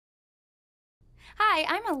Hi,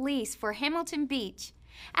 I'm Elise for Hamilton Beach.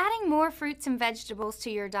 Adding more fruits and vegetables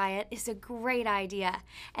to your diet is a great idea,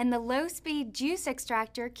 and the low-speed juice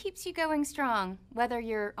extractor keeps you going strong, whether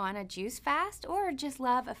you're on a juice fast or just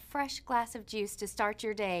love a fresh glass of juice to start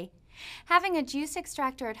your day. Having a juice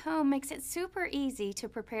extractor at home makes it super easy to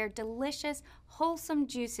prepare delicious, wholesome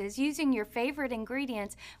juices using your favorite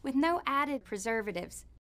ingredients with no added preservatives.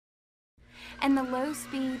 And the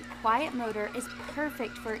low-speed, quiet motor is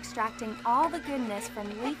perfect for extracting all the goodness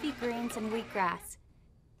from leafy greens and wheatgrass.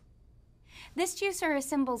 This juicer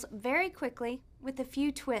assembles very quickly with a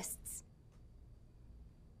few twists.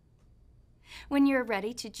 When you're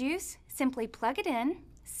ready to juice, simply plug it in,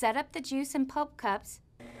 set up the juice and pulp cups,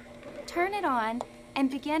 turn it on, and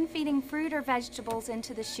begin feeding fruit or vegetables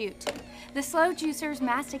into the chute. The slow juicer's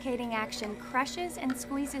masticating action crushes and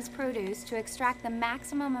squeezes produce to extract the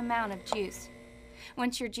maximum amount of juice.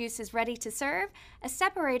 Once your juice is ready to serve, a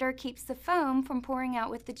separator keeps the foam from pouring out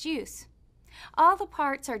with the juice. All the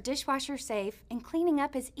parts are dishwasher safe, and cleaning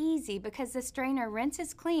up is easy because the strainer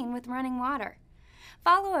rinses clean with running water.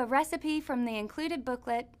 Follow a recipe from the included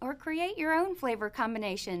booklet or create your own flavor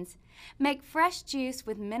combinations. Make fresh juice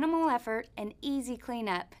with minimal effort and easy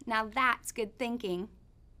cleanup. Now that's good thinking.